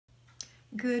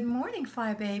Good morning,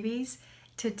 Flybabies.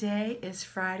 Today is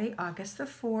Friday, August the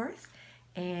 4th,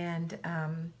 and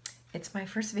it's my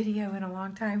first video in a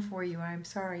long time for you. I'm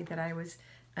sorry that I was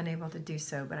unable to do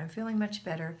so, but I'm feeling much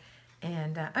better,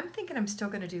 and I'm thinking I'm still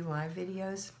going to do live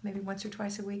videos, maybe once or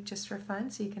twice a week just for fun,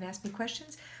 so you can ask me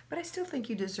questions, but I still think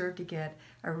you deserve to get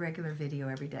a regular video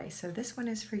every day. So this one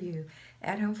is for you,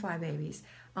 at-home Flybabies.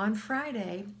 On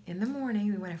Friday, in the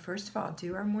morning, we want to first of all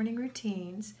do our morning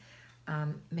routines.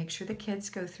 Make sure the kids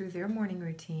go through their morning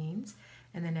routines,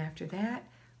 and then after that,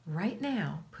 right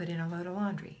now, put in a load of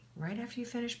laundry. Right after you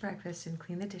finish breakfast and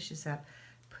clean the dishes up,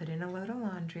 put in a load of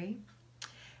laundry,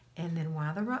 and then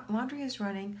while the laundry is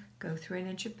running, go through an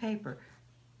inch of paper,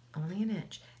 only an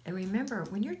inch. And remember,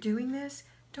 when you're doing this,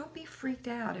 don't be freaked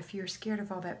out if you're scared of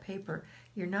all that paper.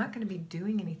 You're not going to be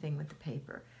doing anything with the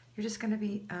paper. You're just going to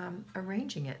be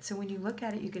arranging it. So when you look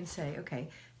at it, you can say, okay,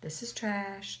 this is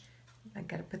trash. I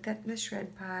gotta put that in the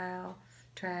shred pile.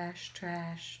 Trash,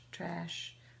 trash,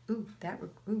 trash. Ooh,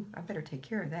 I better take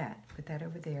care of that. Put that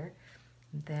over there.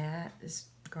 That is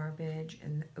garbage,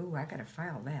 and ooh, I gotta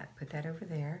file that. Put that over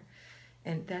there.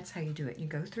 And that's how you do it. You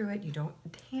go through it, you don't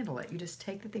handle it. You just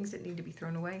take the things that need to be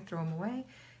thrown away, throw them away.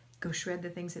 Go shred the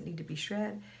things that need to be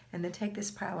shred, and then take this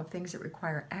pile of things that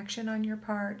require action on your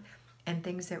part and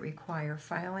things that require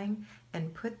filing,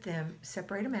 and put them,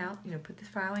 separate them out, put the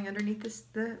filing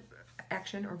underneath the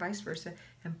action or vice versa,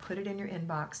 and put it in your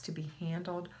inbox to be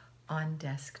handled on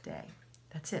desk day.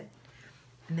 That's it.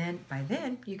 And then by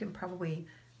then you can probably,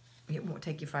 it won't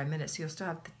take you 5 minutes, so you'll still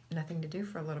have nothing to do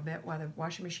for a little bit while the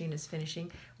washing machine is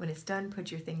finishing. When it's done,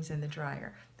 put your things in the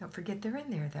dryer. Don't forget they're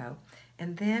in there though.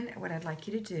 And then what I'd like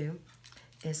you to do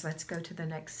is let's go to the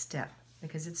next step,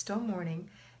 because it's still morning,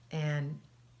 and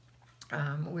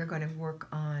we're going to work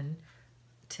on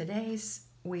today's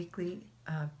weekly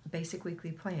basic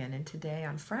weekly plan. And today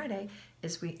on Friday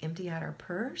is we empty out our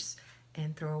purse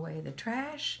and throw away the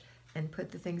trash and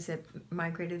put the things that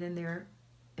migrated in there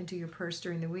into your purse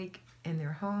during the week in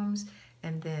their homes,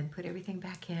 and then put everything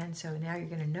back in. So now you're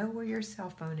going to know where your cell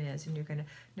phone is, and you're going to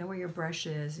know where your brush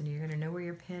is, and you're going to know where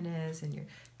your pen is, and your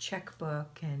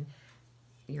checkbook, and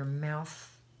your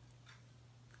mouth,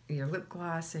 your lip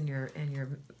gloss, and your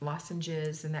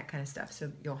lozenges and that kind of stuff.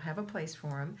 So you'll have a place for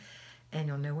them, and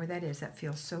you'll know where that is. That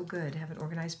feels so good to have an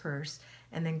organized purse.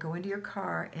 And then go into your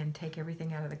car and take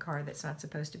everything out of the car that's not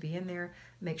supposed to be in there.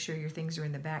 Make sure your things are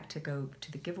in the back to go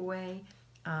to the giveaway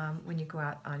when you go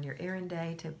out on your errand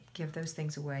day, to give those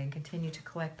things away, and continue to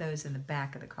collect those in the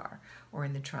back of the car or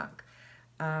in the trunk.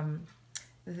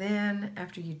 Then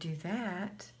after you do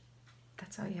that,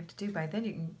 that's all you have to do. By then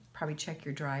you can probably check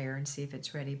your dryer and see if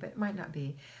it's ready, but it might not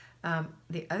be.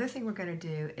 The other thing we're going to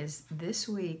do is, this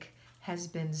week has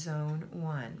been zone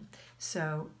 1.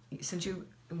 So since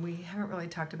we haven't really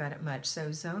talked about it much,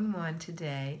 so zone 1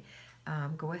 today,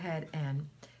 go ahead and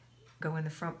go in the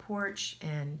front porch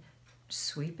and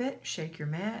sweep it, shake your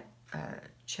mat,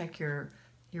 check your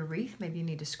wreath. Maybe you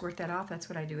need to squirt that off. That's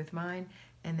what I do with mine.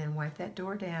 And then wipe that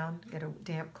door down. Get a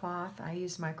damp cloth. I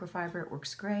use microfiber. It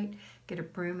works great. Get a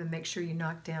broom and make sure you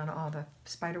knock down all the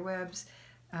spider webs.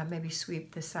 Maybe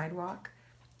sweep the sidewalk.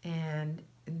 And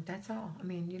that's all. I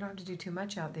mean, you don't have to do too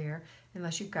much out there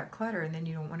unless you've got clutter and then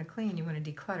you don't want to clean. You want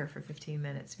to declutter for 15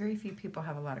 minutes. Very few people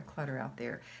have a lot of clutter out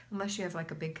there, unless you have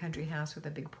like a big country house with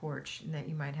a big porch, and that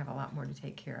you might have a lot more to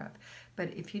take care of.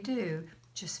 But if you do,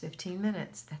 just 15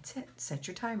 minutes, that's it. Set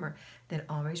your timer. Then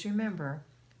always remember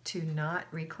to not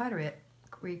reclutter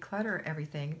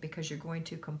everything, because you're going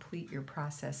to complete your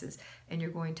processes, and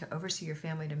you're going to oversee your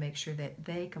family to make sure that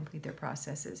they complete their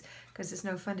processes, because it's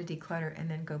no fun to declutter and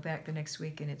then go back the next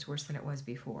week and it's worse than it was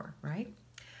before, right?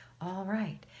 All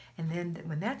right, and then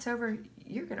when that's over,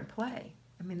 you're going to play.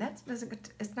 I mean,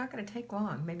 it's not going to take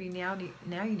long. Maybe now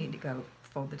you need to go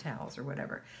fold the towels or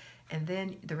whatever, and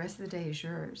then the rest of the day is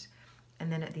yours.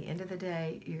 And then at the end of the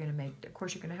day, you're going to make, of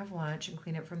course, you're going to have lunch and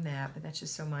clean up from that, but that's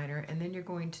just so minor. And then you're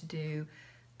going to do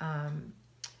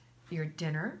your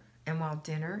dinner. And while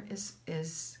dinner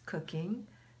is cooking,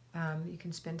 you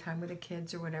can spend time with the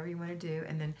kids or whatever you want to do.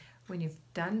 And then when you've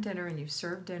done dinner and you've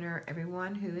served dinner,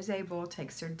 everyone who is able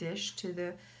takes their dish to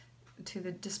the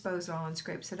disposal and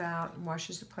scrapes it out and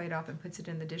washes the plate off and puts it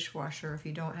in the dishwasher. If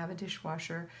you don't have a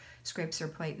dishwasher, scrapes their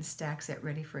plate and stacks it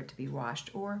ready for it to be washed.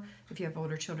 Or if you have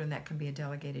older children, that can be a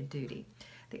delegated duty.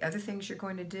 The other things you're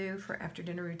going to do for after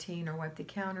dinner routine are wipe the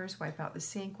counters, wipe out the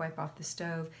sink, wipe off the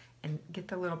stove, and get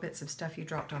the little bits of stuff you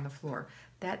dropped on the floor.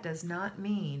 That does not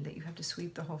mean that you have to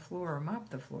sweep the whole floor or mop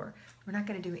the floor. We're not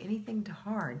going to do anything too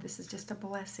hard. This is just a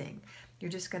blessing. You're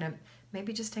just going to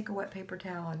maybe just take a wet paper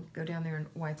towel and go down there and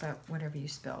wipe up whatever you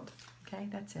spilled. Okay,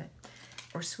 that's it.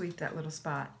 or sweep that little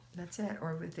spot. That's it.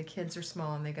 Or if the kids are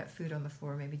small and they got food on the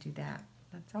floor, maybe do that.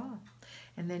 That's all.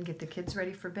 And then get the kids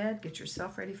ready for bed, get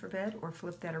yourself ready for bed, or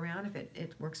flip that around if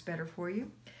it works better for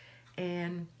you.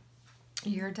 And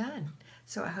you're done.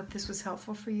 So I hope this was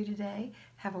helpful for you today.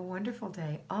 Have a wonderful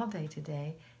day, all day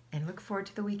today, and look forward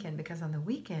to the weekend, because on the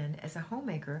weekend, as a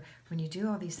homemaker, when you do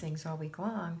all these things all week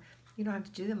long, you don't have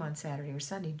to do them on Saturday or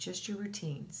Sunday, just your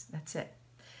routines. That's it.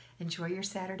 Enjoy your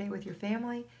Saturday with your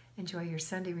family. Enjoy your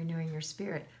Sunday renewing your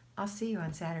spirit. I'll see you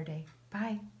on Saturday.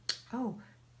 Bye. Oh,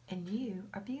 and you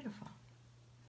are beautiful.